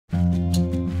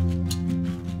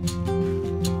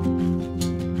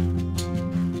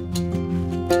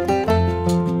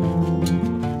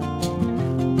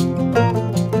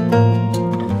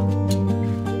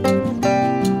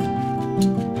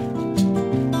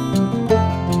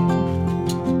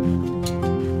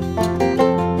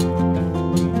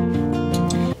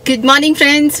Good morning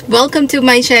friends, welcome to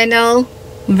my channel.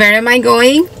 Where am I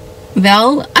going?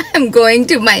 Well, I'm going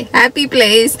to my happy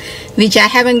place which I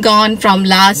haven't gone from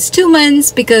last 2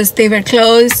 months because they were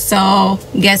closed. So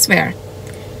guess where?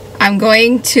 I'm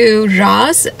going to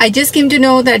Ross. I just came to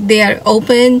know that they are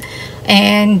open,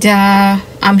 and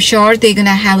I'm sure they're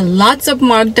gonna have lots of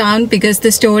markdown because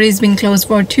the store has been closed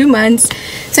for 2 months.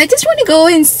 So I just want to go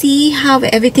and see how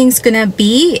everything's gonna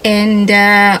be, and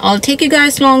I'll take you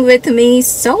guys along with me.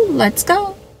 So let's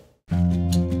go.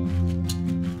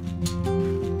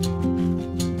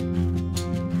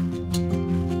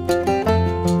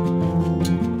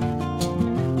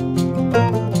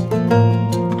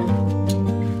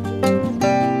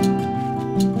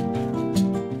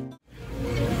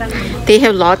 They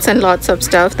have lots and lots of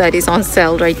stuff that is on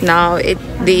sale right now.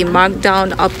 They marked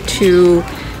down up to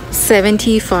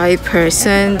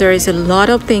 75%. There is a lot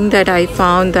of things that I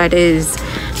found that is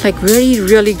like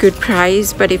really good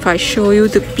price. But if I show you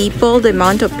the people, the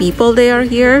amount of people they are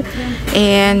here,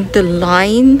 and the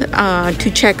line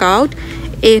to check out,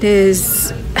 it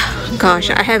is, gosh,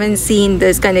 I haven't seen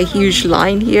this kind of huge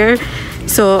line here.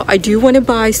 So I do want to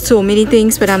buy so many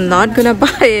things, but I'm not gonna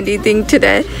buy anything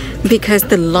today because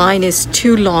the line is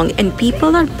too long and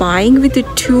people are buying with the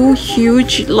too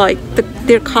huge, like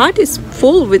their cart is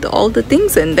full with all the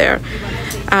things in there.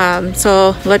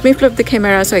 So let me flip the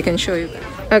camera so I can show you.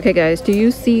 Okay guys, do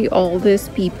you see all these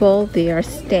people? They are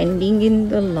standing in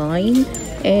the line,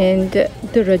 and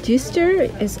the register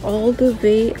is all the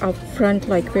way up front,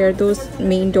 like where those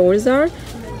main doors are.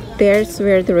 There's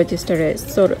where the register is.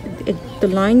 So the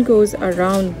line goes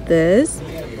around this,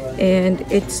 and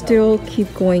it still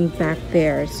keep going back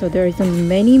there. So there is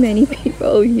many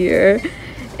people here,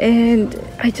 and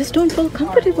I just don't feel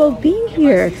comfortable being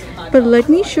here. But let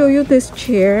me show you this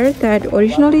chair. That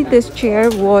originally this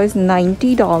chair was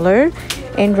 $90,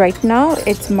 and right now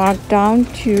it's marked down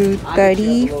to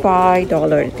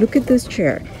 $35. Look at this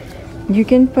chair. You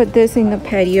can put this in the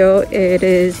patio. It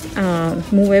is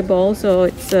movable, so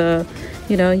it's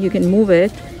you know, you can move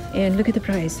it. And look at the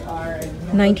price,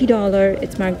 $90.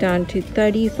 It's marked down to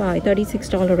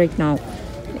 $36 right now.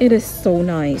 It is so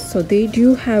nice. So they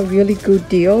do have really good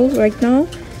deal right now,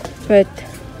 but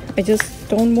I just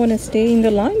don't want to stay in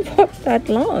the line for that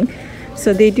long.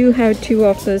 So they do have 2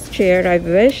 of this chair. I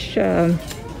wish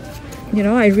you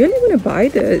know, I really want to buy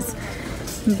this,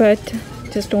 but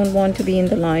just don't want to be in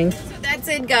the line. That's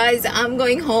it guys, I'm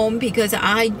going home because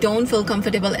I don't feel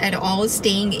comfortable at all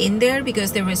staying in there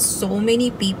because there were so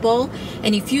many people,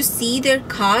 and if you see their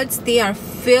carts, they are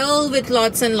filled with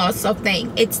lots and lots of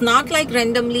things. It's not like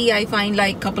randomly I find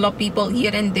like a couple of people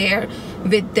here and there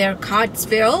with their carts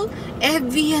filled.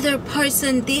 Every other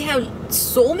person, they have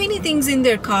so many things in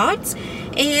their carts,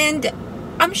 and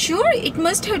I'm sure it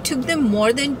must have took them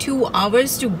more than 2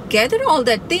 hours to gather all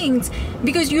that things,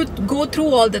 because you go through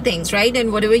all the things, right?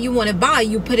 And whatever you want to buy,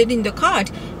 you put it in the cart.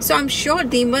 So I'm sure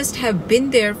they must have been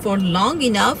there for long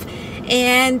enough.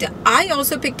 And I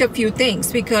also picked up a few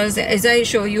things because as I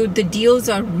show you, the deals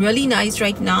are really nice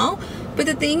right now. But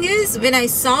the thing is, when I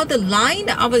saw the line,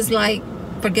 I was like,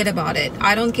 forget about it.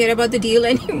 I don't care about the deal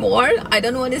anymore. I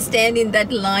don't want to stand in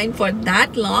that line for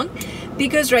that long,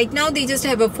 because right now they just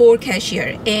have a 4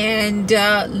 cashier, and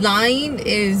line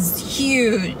is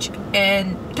huge,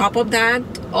 and top of that,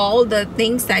 all the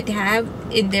things that have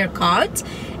in their carts,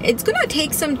 it's gonna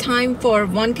take some time for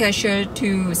one cashier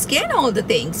to scan all the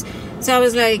things. So I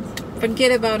was like,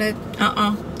 forget about it.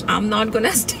 I'm not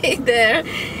gonna stay there.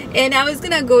 And I was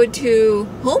gonna go to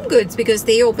Home Goods because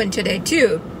they open today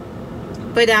too,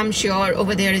 but I'm sure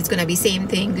over there it's gonna be same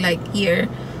thing like here.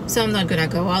 So I'm not gonna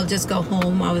go. I'll just go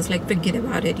home. I was like, forget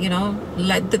about it, you know,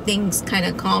 let the things kind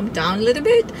of calm down a little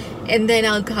bit, and then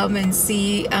I'll come and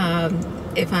see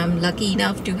if I'm lucky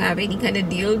enough to have any kind of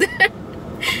deal there.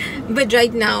 But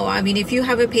right now, I mean, if you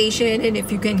have a patient and if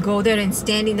you can go there and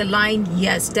stand in the line,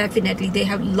 yes, definitely. They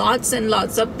have lots and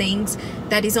lots of things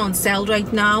that is on sale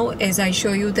right now. As I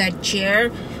show you that chair,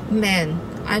 man,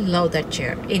 I love that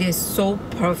chair. It is so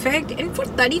perfect, and for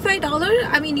 $35,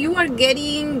 I mean, you are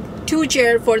getting 2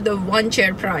 chairs for the 1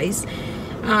 chair price.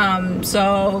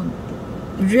 So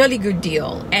really good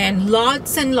deal, and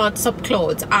lots and lots of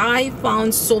clothes. I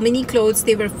found so many clothes.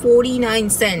 They were 49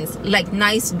 cents, like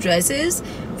nice dresses,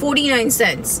 49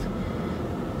 cents.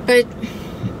 But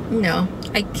no,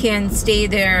 I can't stay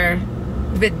there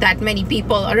with that many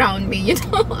people around me, you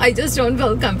know. I just don't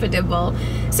feel comfortable.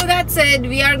 So that's it,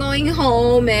 we are going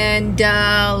home, and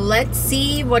let's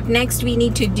see what next we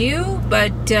need to do.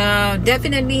 But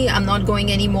definitely I'm not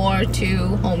going anymore to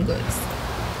Home Goods.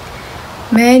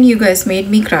 Man, you guys made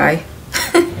me cry.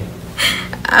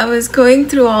 I was going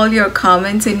through all your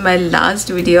comments in my last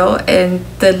video, and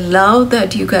the love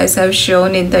that you guys have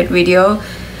shown in that video,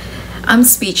 I'm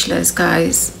speechless,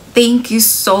 guys. Thank you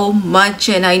so much.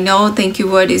 And I know thank you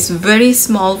word is very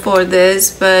small for this,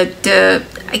 but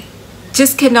I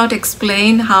just cannot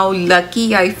explain how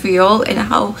lucky I feel and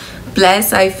how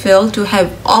blessed I feel to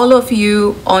have all of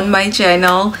you on my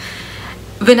channel.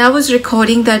 When I was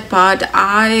recording that part,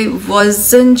 I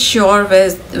wasn't sure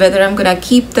whether I'm gonna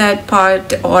keep that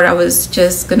part or I was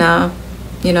just gonna,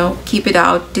 you know, keep it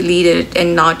out, delete it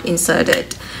and not insert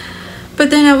it.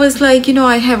 But then I was like, you know,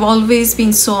 I have always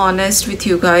been so honest with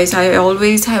you guys. I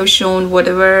always have shown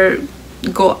whatever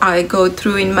I go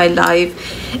through in my life,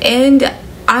 and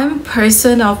I'm a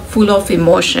person full of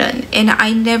emotion, and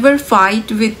I never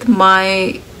fight with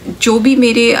my जो भी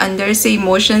मेरे अंदर से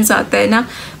emotions आते हैं ना,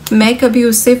 मैं कभी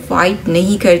उससे फाइट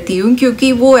नहीं करती हूँ,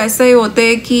 क्योंकि वो ऐसा ही होता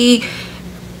है कि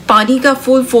पानी का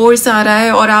फुल फोर्स आ रहा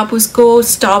है और आप उसको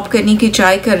स्टॉप करने की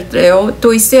ट्राई कर रहे हो,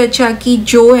 तो इससे अच्छा कि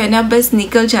जो है ना बस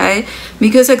निकल जाए,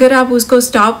 बिकॉज अगर आप उसको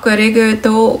स्टॉप करेंगे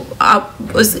तो आप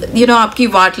उस आपकी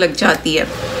वाट लग जाती है.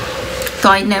 तो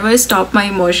I never stop my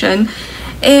emotion.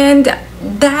 And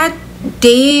that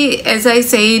day as I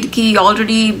said कि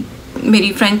ऑलरेडी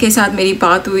मेरी फ्रेंड के साथ मेरी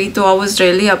बात हुई, तो आई वॉज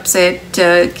रियली अपसेट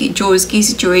कि जो उसकी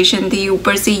सिचुएशन थी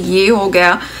ऊपर से ये हो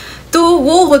गया. तो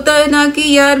वो होता है ना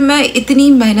कि यार मैं इतनी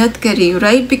मेहनत कर रही हूँ,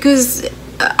 राइट, बिकॉज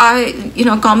आई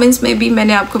कमेंट्स में भी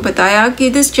मैंने आपको बताया कि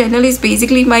this channel is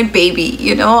basically my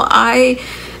baby. I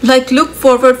like look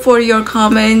forward for your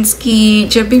comments कि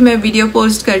जब भी मैं वीडियो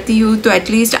पोस्ट करती हूँ तो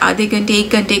एटलीस्ट आधे घंटे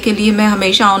 1 घंटे के लिए मैं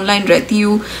हमेशा ऑनलाइन रहती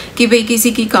हूँ कि भाई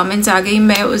किसी की कमेंट्स आ गई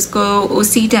मैं उसको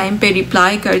उसी टाइम पे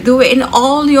रिप्लाई कर दूँ. In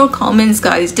all your comments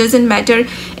guys, doesn't matter.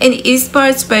 And इस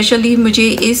बार स्पेशली मुझे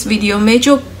इस वीडियो में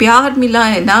जो प्यार मिला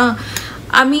है ना,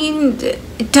 I mean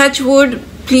touch wood,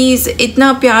 please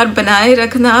इतना प्यार बनाए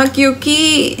रखना,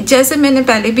 क्योंकि जैसे मैंने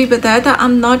पहले भी बताया था, I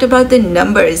am not about the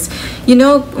numbers.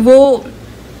 वो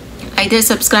इधर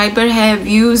सब्सक्राइबर है,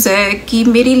 व्यूज़ है, कि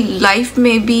मेरी लाइफ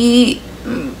में भी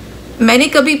मैंने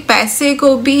कभी पैसे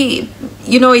को भी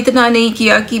इतना नहीं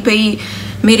किया कि भाई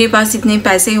मेरे पास इतने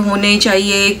पैसे होने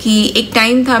चाहिए. कि एक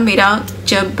टाइम था मेरा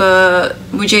जब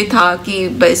मुझे था कि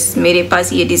बस मेरे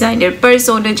पास ये डिज़ाइनर पर्स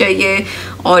होने चाहिए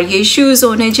और ये शूज़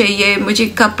होने चाहिए, मुझे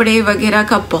कपड़े वगैरह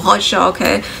का बहुत शौक़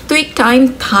है. तो एक टाइम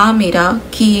था मेरा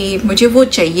कि मुझे वो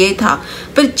चाहिए था,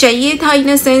 पर चाहिए था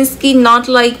इन अ सेंस कि नॉट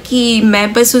लाइक कि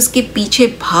मैं बस उसके पीछे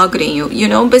भाग रही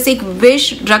हूँ. बस एक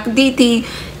विश रख दी थी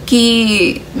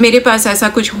कि मेरे पास ऐसा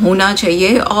कुछ होना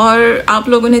चाहिए, और आप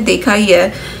लोगों ने देखा ही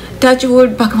है, टच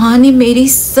वुड, भगवान ने मेरी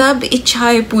सब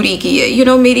इच्छाएं पूरी की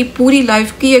है. मेरी पूरी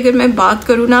लाइफ की अगर मैं बात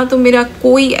करूँ ना, तो मेरा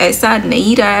कोई ऐसा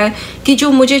नहीं रहा है कि जो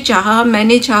मुझे चाहा,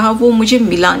 मैंने चाहा, वो मुझे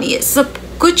मिला नहीं है. सब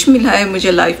कुछ मिला है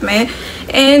मुझे लाइफ में.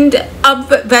 एंड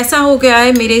अब वैसा हो गया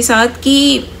है मेरे साथ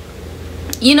कि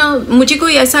मुझे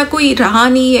कोई ऐसा कोई रहा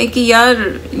नहीं है कि यार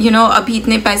अभी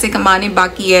इतने पैसे कमाने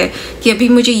बाकी है, कि अभी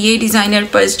मुझे ये डिज़ाइनर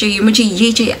पर्स चाहिए, मुझे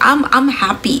ये चाहिए. I am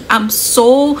happy, I am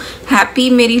so happy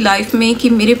मेरी लाइफ में कि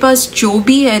मेरे पास जो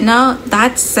भी है ना,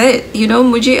 दैट्स इट.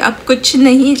 मुझे अब कुछ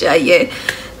नहीं चाहिए.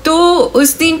 तो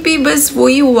उस दिन भी बस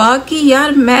वही हुआ कि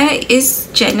यार मैं इस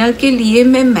चैनल के लिए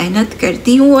मैं मेहनत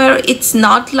करती हूँ, और इट्स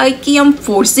नॉट लाइक कि I am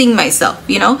forcing my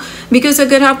self, because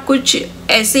अगर आप कुछ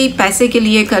ऐसे ही पैसे के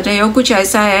लिए कर रहे हो, कुछ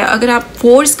ऐसा है, अगर आप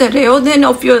फोर्स कर रहे हो then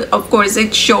of course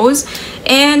it shows,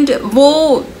 and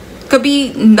वो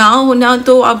कभी ना होना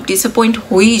तो आप डिसअपॉइंट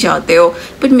हो ही जाते हो.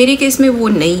 बट मेरे केस में वो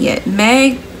नहीं है,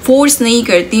 मैं फोर्स नहीं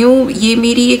करती हूँ, ये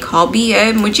मेरी एक हॉबी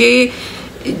है. मुझे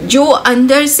जो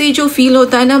अंदर से जो फील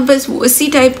होता है ना, बस उसी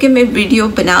टाइप के मैं वीडियो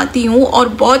बनाती हूँ, और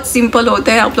बहुत सिंपल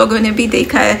होता है. आप लोगों ने भी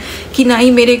देखा है कि ना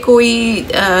ही मेरे कोई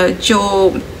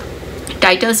जो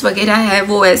टाइटल्स वगैरह है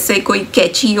वो ऐसे कोई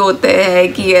कैची होते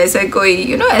हैं कि ऐसे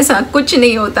कोई ऐसा कुछ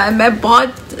नहीं होता है. मैं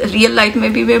बहुत रियल लाइफ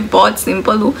में भी मैं बहुत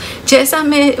सिंपल हूँ, जैसा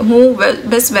मैं हूँ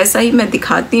बस वैसा ही मैं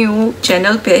दिखाती हूँ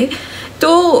चैनल पे.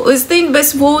 तो उस दिन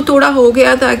बस वो थोड़ा हो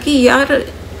गया था कि यार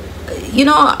I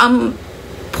am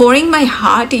pouring my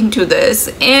heart into this,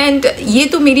 and ये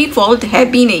तो मेरी fault है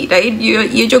भी नहीं, right?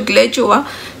 ये जो glitch हुआ,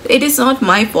 it is not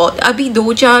my fault. अभी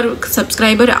 2-4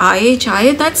 सब्सक्राइबर आए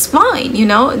चाहे, that's fine,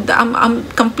 I'm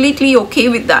completely okay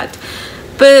with that.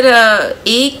 पर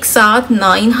एक साथ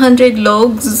 900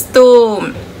 लोग,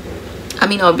 तो I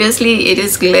mean obviously it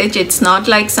is glitch. It's not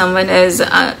like someone has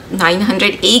 900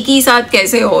 एक ही साथ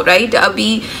कैसे हो, right?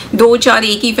 अभी 2-4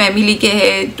 एक ही फैमिली के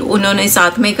हैं तो उन्होंने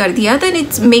साथ में कर दिया, then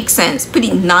it makes sense. But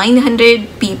 900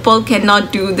 people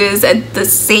cannot do this at the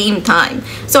same time.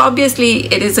 So obviously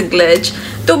it is a glitch.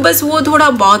 तो बस वो थोड़ा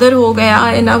बॉदर हो गया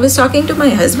and I was talking to my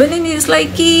husband and he is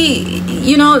like कि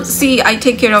you know C I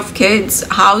take care of kids,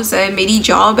 house है, मेरी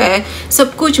job है,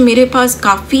 सब कुछ मेरे पास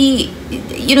काफ़ी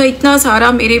यू नो इतना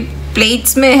सारा मेरे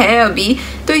प्लेट्स में है अभी,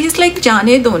 तो इस लाइक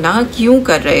जाने दो ना, क्यों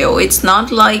कर रहे हो? इट्स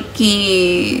नॉट लाइक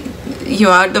कि you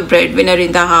are the bread winner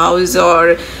in the house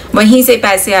और वहीं से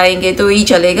पैसे आएंगे तो ही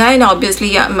चलेगा. And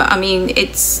obviously I mean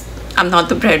it's I am not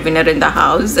the bread winner in the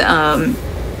house,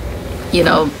 you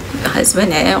know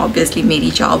husband है, ऑब्वियसली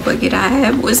मेरी जॉब वगैरह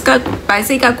है, उसका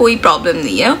पैसे का कोई प्रॉब्लम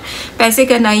नहीं है. पैसे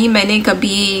का नहीं मैंने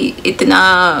कभी इतना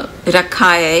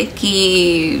रखा है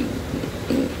कि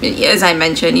as I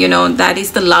mentioned, you know, that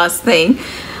is the last thing.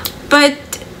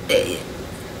 But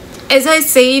as I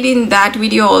said in that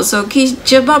video also कि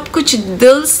जब आप कुछ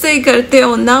दिल से करते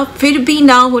हो ना, फिर भी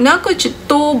ना हो ना कुछ,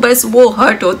 तो बस वो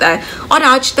हर्ट होता है. और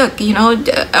आज तक you know,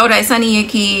 और ऐसा नहीं है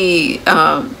कि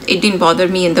it didn't bother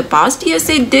me in the past. Yes,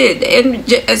 it did.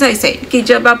 And as I said कि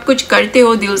जब आप कुछ करते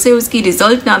हो दिल से, उसकी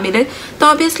रिजल्ट ना मिले तो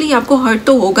ऑब्वियसली आपको हर्ट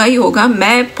तो होगा ही होगा.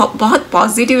 मैं बहुत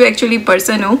पॉजिटिव एक्चुअली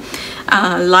पर्सन हूँ.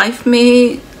 लाइफ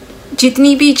में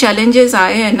जितनी भी चैलेंजेस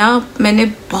आए हैं ना, मैंने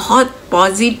बहुत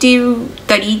पॉजिटिव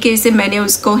तरीके से मैंने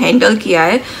उसको हैंडल किया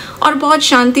है और बहुत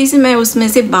शांति से मैं उसमें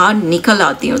से बाहर निकल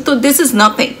आती हूँ. तो दिस इज़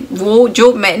नथिंग, वो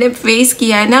जो मैंने फेस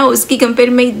किया है ना उसकी कंपेयर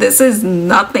में दिस इज़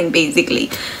नथिंग बेसिकली.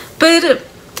 पर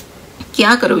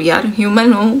क्या करूँ यार,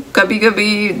 ह्यूमन हूँ, कभी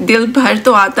कभी दिल भर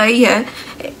तो आता ही है.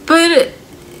 पर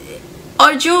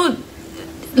और जो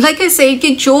लाइक आई सेड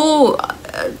कि जो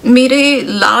मेरे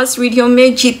लास्ट वीडियो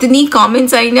में जितनी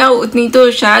कमेंट्स आई ना, उतनी तो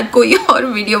शायद कोई और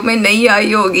वीडियो में नहीं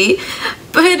आई होगी.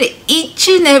 पर each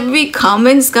and every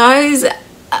comments guys,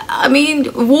 I mean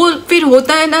वो फिर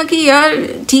होता है ना कि यार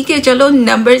ठीक है चलो,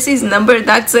 numbers is number,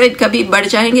 that's it. कभी बढ़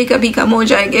जाएंगे, कभी कम हो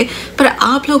जाएंगे, पर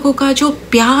आप लोगों का जो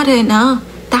प्यार है ना,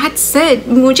 दैट्स इट.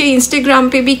 मुझे इंस्टाग्राम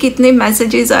पे भी कितने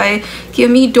मैसेजेस आए कि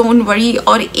अम्मी डोंट वरी,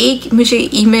 और एक मुझे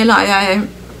ईमेल आया है.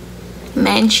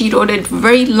 Man, she wrote a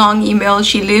very long email.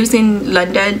 She lives in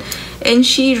London and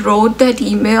she wrote that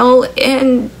email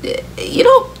and you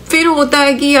know फिर होता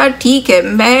है कि यार ठीक है,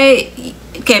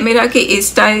 मैं कैमरा के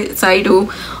इस साइड हूँ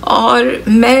और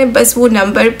मैं बस वो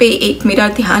नंबर पे एक मेरा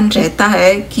ध्यान रहता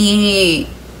है कि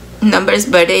नंबर्स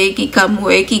बढ़े कि कम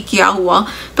हुए कि क्या हुआ.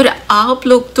 पर आप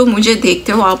लोग तो मुझे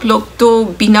देखते हो, आप लोग तो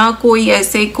बिना कोई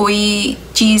ऐसे कोई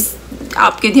चीज़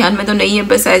आपके ध्यान में तो नहीं है,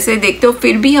 बस ऐसे देखते हो.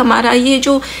 फिर भी हमारा ये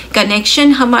जो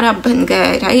कनेक्शन हमारा बन गया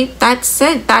है, right, that's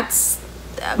it,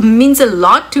 that's means a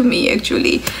lot to me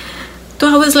actually. तो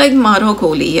आई वाज लाइक मारो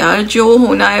गोली यार, जो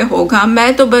होना है होगा,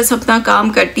 मैं तो बस अपना काम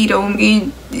करती रहूँगी.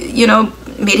 यू नो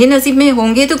मेरे नसीब में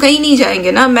होंगे तो कहीं नहीं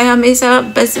जाएंगे ना. मैं हमेशा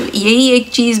बस यही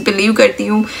एक चीज़ बिलीव करती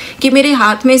हूँ कि मेरे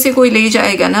हाथ में से कोई ले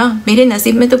जाएगा ना, मेरे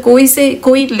नसीब में तो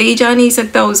कोई ले जा नहीं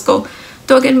सकता उसको.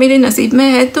 तो अगर मेरे नसीब में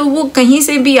है तो वो कहीं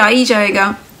से भी आ ही जाएगा.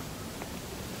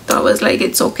 तो I was like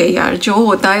it's okay यार, जो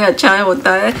होता है अच्छा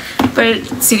होता है. पर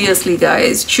सीरियसली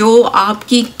गाइस, जो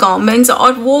आपकी कमेंट्स,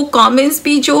 और वो कमेंट्स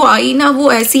भी जो आई ना,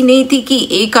 वो ऐसी नहीं थी कि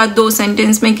एक आध दो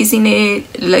सेंटेंस में किसी ने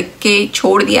लग के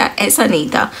छोड़ दिया, ऐसा नहीं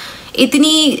था.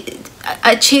 इतनी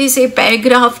अच्छे से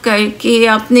पैराग्राफ करके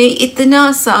आपने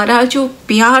इतना सारा जो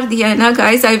प्यार दिया है ना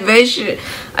guys, I wish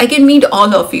I can meet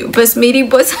all of you. बस मेरी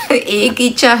बस एक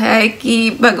इच्छा है कि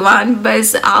भगवान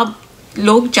बस आप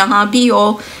लोग जहाँ भी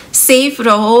हो सेफ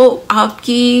रहो,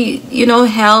 आपकी यू नो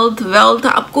हेल्थ वेल्थ,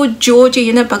 आपको जो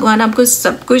चाहिए ना भगवान आपको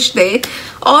सब कुछ दे.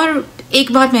 और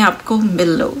एक बार मैं आपको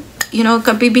मिल लो, यू नो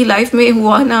कभी भी लाइफ में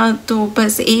हुआ ना, तो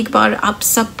बस एक बार आप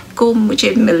सबको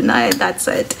मुझे मिलना है, दैट्स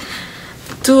इट.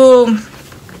 तो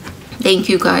thank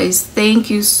you guys, thank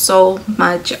you so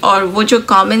much. और वो जो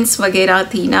कमेंट्स वगैरह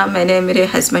थी ना, मैंने मेरे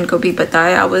हस्बैंड को भी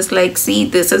बताया. I was like see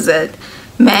this is it.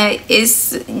 मैं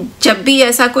जब भी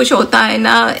ऐसा कुछ होता है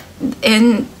ना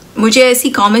एंड मुझे ऐसी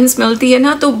कमेंट्स मिलती है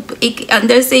ना, तो एक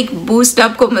अंदर से एक बूस्ट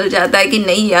आपको मिल जाता है कि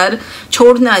नहीं यार,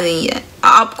 छोड़ना नहीं है.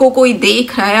 आपको कोई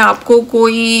देख रहा है, आपको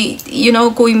कोई यू नो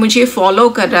कोई मुझे फॉलो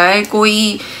कर रहा है,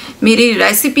 कोई मेरी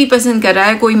रेसिपी पसंद कर रहा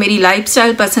है, कोई मेरी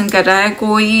लाइफस्टाइल पसंद कर रहा है,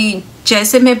 कोई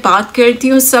जैसे मैं बात करती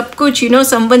हूँ सब कुछ, you know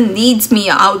someone needs me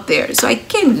out there, so I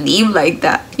can leave like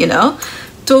that, you know.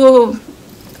 तो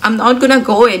I am not gonna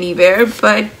go anywhere,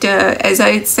 but as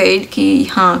I said कि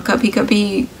हाँ कभी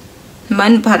कभी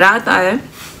मन भर आता है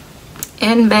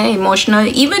एंड मैं इमोशनल,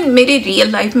 इवन मेरे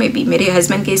रियल लाइफ में भी मेरे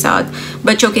हस्बैंड के साथ,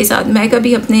 बच्चों के साथ, मैं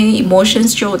कभी अपने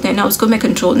इमोशंस जो होते हैं ना उसको मैं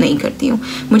कंट्रोल नहीं करती हूँ.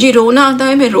 मुझे रोना आता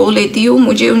है, मैं रो लेती हूँ.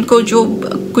 मुझे उनको जो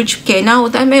कुछ कहना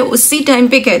होता है मैं उसी टाइम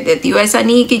पे कह देती हूँ. ऐसा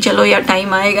नहीं है कि चलो यार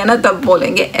टाइम आएगा ना तब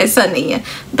बोलेंगे, ऐसा नहीं है.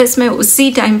 बस मैं उसी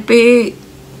टाइम पे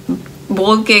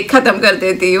बोल के ख़त्म कर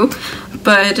देती हूँ.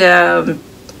 पर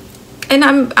and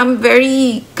I'm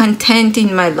very content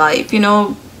in my life, you know.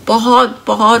 बहुत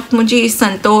बहुत मुझे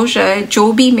संतोष है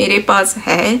जो भी मेरे पास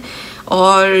है,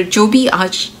 और जो भी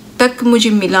आज तक मुझे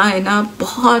मिला है ना,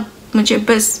 बहुत मुझे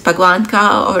बस भगवान का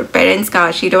और पेरेंट्स का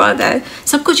आशीर्वाद है,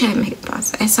 सब कुछ है मेरे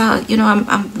पास ऐसा, you know.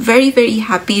 I'm very very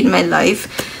happy in my life.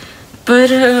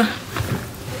 पर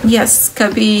yes,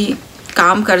 कभी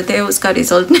काम करते हैं उसका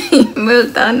रिजल्ट नहीं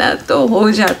मिलता ना, तो हो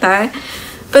जाता है,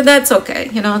 but that's okay,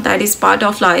 you know, that is part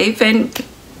of life. And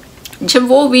जब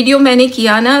वो वीडियो मैंने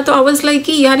किया ना, तो आई वाज लाइक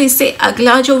कि यार इससे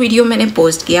अगला जो वीडियो मैंने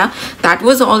पोस्ट किया, that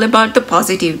was all about the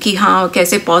positive, कि हाँ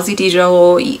कैसे पॉजिटिव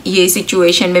रहो ये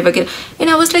सिचुएशन में वगैरह. And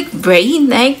I was like very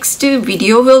next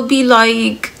video will be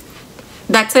like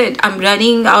that's it, I'm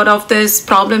running out of this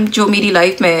problem जो मेरी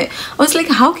लाइफ में है. I was like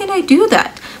how can I do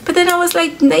that? But then I was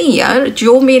like नहीं यार,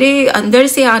 जो मेरे अंदर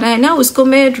से आ रहा है ना उसको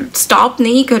मैं स्टॉप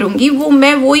नहीं करूँगी, वो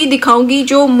मैं वही दिखाऊंगी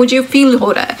जो मुझे फील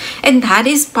हो रहा है. And that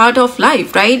is part of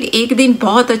life, right. एक दिन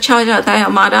बहुत अच्छा आ जाता है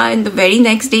हमारा, and the very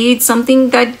next day it's something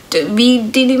that we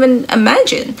didn't even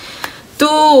imagine.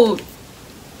 तो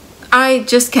I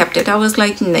just kept it. I was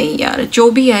like नहीं यार, जो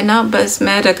भी है ना बस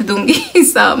मैं रख दूँगी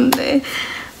सामने.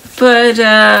 पर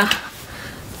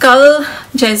कल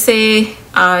जैसे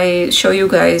I show you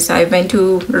guys, I went to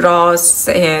Ross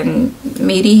and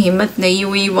मेरी हिम्मत नहीं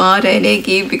हुई वहाँ रहने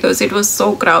की because it was so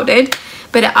crowded.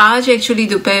 पर आज actually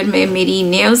दोपहर में मेरी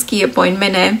nails की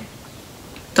appointment है,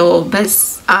 तो बस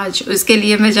आज उसके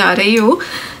लिए मैं जा रही हूँ.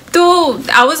 तो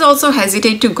I was also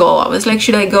hesitate to go. I was like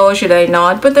should I go, should I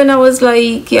not? But then I was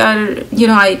like यार, you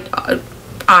know, I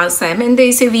asked them and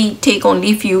they say we take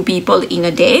only few people in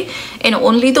a day and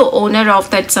only the owner of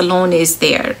that salon is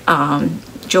there.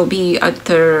 जो भी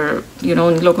other you know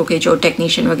उन लोगों के जो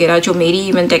technician वगैरह, जो मेरी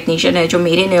इवन टेक्नीशियन है जो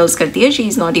मेरे नेल्स करती है, she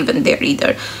is not even there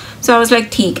either. So I was like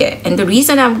ठीक है. And the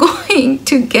reason I am going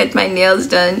to get my nails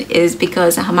done is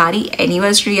because हमारी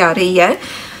एनिवर्सरी आ रही है.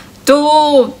 तो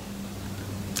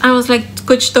आई वाज लाइक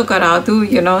कुछ तो करा दूँ,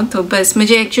 यू नो. तो बस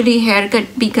मुझे एक्चुअली हेयर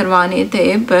कट भी करवाने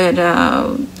थे, पर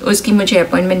उसकी मुझे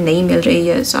अपॉइंटमेंट नहीं मिल रही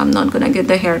है. सो I am not gonna get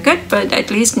the hair cut, but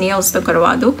at least nails तो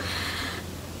करवा दूँ.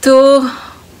 तो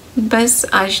बस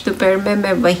आज दोपहर में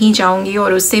मैं वहीं जाऊंगी,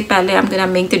 और उससे पहले I'm gonna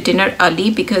make the dinner early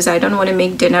because I don't want to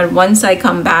make dinner once I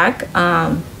come back.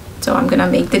 So I'm gonna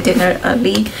make the dinner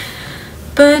early.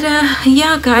 But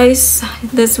yeah guys,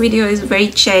 this video is very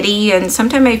chatty and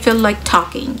sometimes I feel like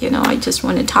talking, you know, I just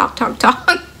want to talk.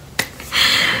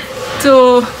 So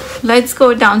let's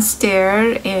go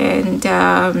downstairs and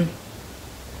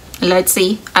let's see.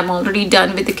 I'm already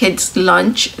done with the kids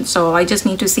lunch, so I just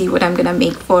need to see what I'm gonna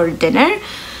make for dinner.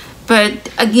 But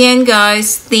again guys,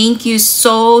 thank you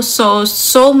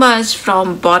so much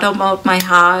from bottom of my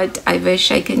heart. I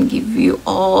wish I can give you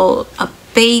all a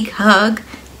big hug.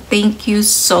 Thank you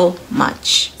so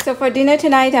much. So for dinner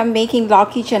tonight I'm making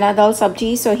lauki chana dal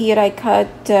sabji. So here I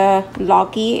cut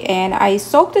lauki and I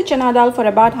soaked the chana dal for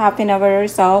about half an hour or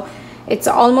so. It's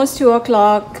almost 2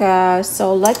 o'clock,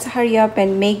 so let's hurry up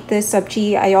and make this sabji.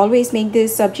 I always make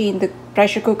this sabji in the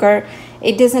pressure cooker.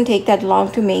 It doesn't take that long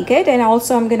to make it. And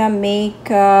also I'm gonna make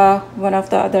one of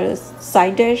the other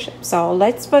side dish. So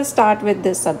let's first start with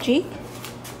this sabji.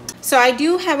 So I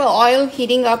do have an oil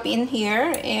heating up in here,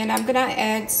 and I'm gonna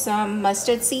add some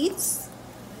mustard seeds,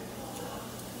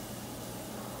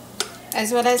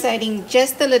 as well as adding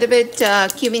just a little bit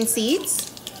cumin seeds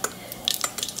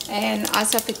and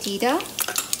asafoetida.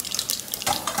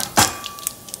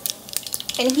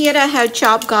 And here I have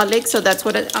chopped garlic, so that's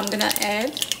what I'm gonna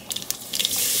add.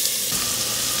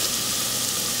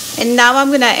 And now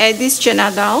I'm gonna add this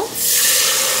chana dal.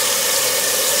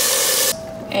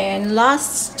 And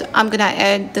last, I'm gonna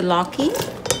add the lauki.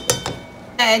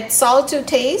 Add salt to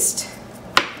taste,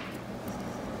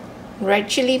 red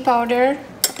chili powder,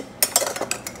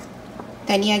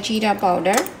 dhania jeera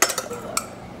powder,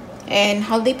 and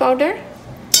haldi powder.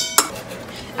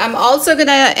 I'm also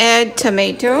gonna add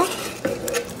tomato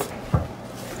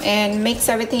and mix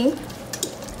everything.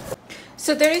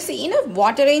 So there is enough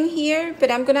water in here,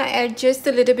 but I'm gonna add just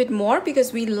a little bit more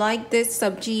because we like this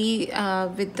sabji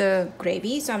with the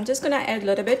gravy. So I'm just gonna add a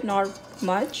little bit, not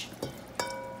much.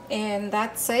 And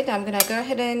that's it. I'm gonna go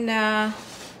ahead and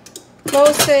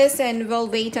close this, and we'll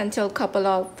wait until a couple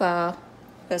of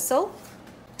whistles.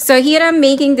 So here I'm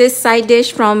making this side dish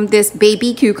from this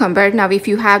baby cucumber. Now if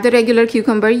you have the regular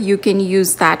cucumber, you can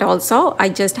use that also. I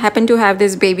just happen to have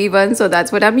this baby one, so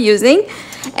that's what I'm using.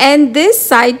 And this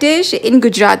side dish in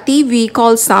Gujarati we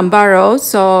call sambaro.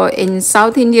 So in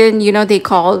South Indian, you know, they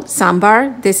call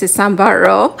sambar. This is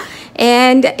sambaro.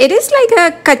 And it is like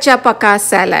a kacha paka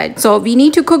salad. So we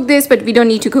need to cook this, but we don't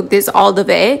need to cook this all the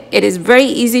way. It is very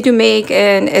easy to make,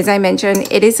 and as I mentioned,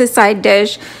 it is a side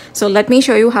dish. So let me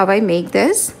show you how I make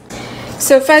this.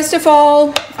 So first of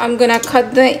all, I'm gonna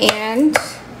cut the end,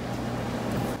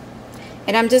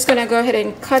 and I'm just gonna go ahead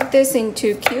and cut this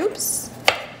into cubes.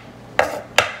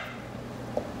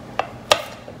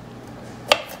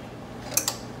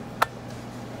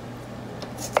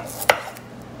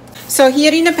 So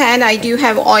here in the pan, I do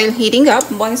have oil heating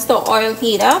up. Once the oil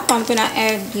heat up, I'm gonna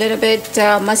add a little bit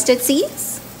mustard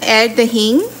seeds, add the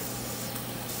hing,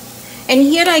 and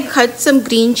here I cut some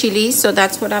green chilies, so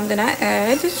that's what I'm gonna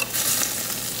add.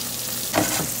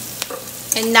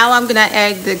 And now I'm gonna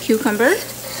add the cucumber.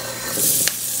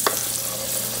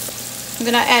 I'm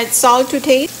gonna add salt to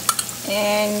taste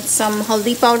and some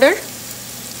haldi powder.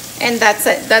 And that's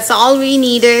it. That's all we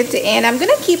needed. And I'm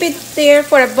gonna keep it there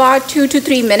for about 2 to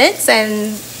 3 minutes,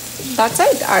 and that's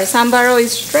it. Our sambaro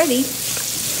is ready.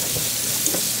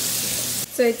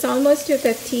 So it's almost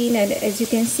 2:15, and as you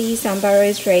can see, sambaro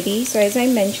is ready. So as I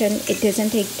mentioned, it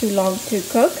doesn't take too long to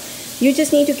cook. You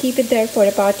just need to keep it there for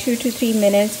about 2 to 3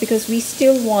 minutes because we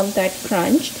still want that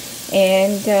crunch.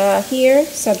 And here,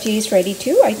 sabji is ready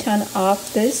too. I turn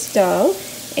off the stove.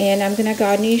 And I'm gonna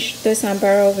garnish the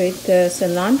sambaro with the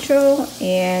cilantro,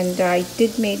 and I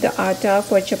did make the atta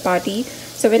for chapati.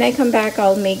 So when I come back,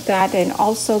 I'll make that, and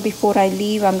also before I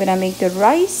leave, I'm gonna make the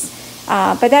rice.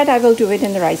 But that I will do it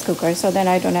in the rice cooker, so then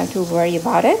I don't have to worry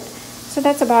about it. So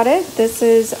that's about it. This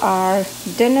is our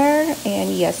dinner,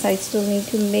 and yes, I still need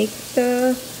to make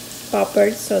the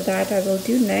pappad, so that I will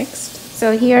do next.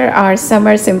 So here our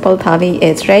summer simple thali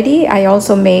is ready. I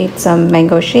also made some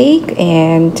mango shake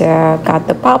and got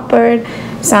the pappad,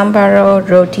 sambaro,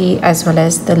 roti, as well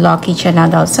as the lauki chana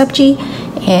dal sabji.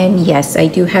 And yes, I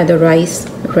do have the rice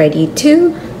ready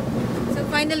too. So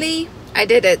finally, I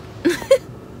did it.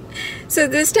 So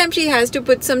this time she has to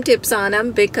put some tips on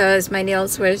them because my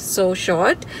nails were so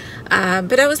short.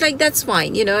 But I was like, that's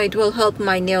fine. You know, it will help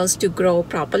my nails to grow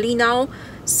properly now.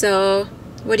 So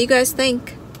what do you guys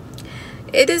think?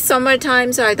 It is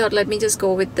summertime, so I thought let me just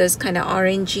go with this kind of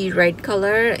orangey red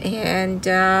color. And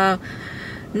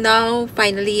now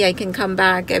finally I can come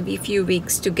back every few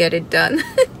weeks to get it done.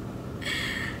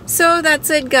 So that's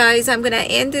it, guys. I'm gonna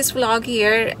end this vlog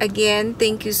here. Again,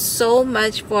 thank you so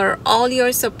much for all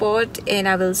your support, and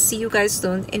I will see you guys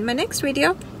soon in my next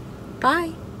video.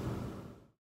 Bye.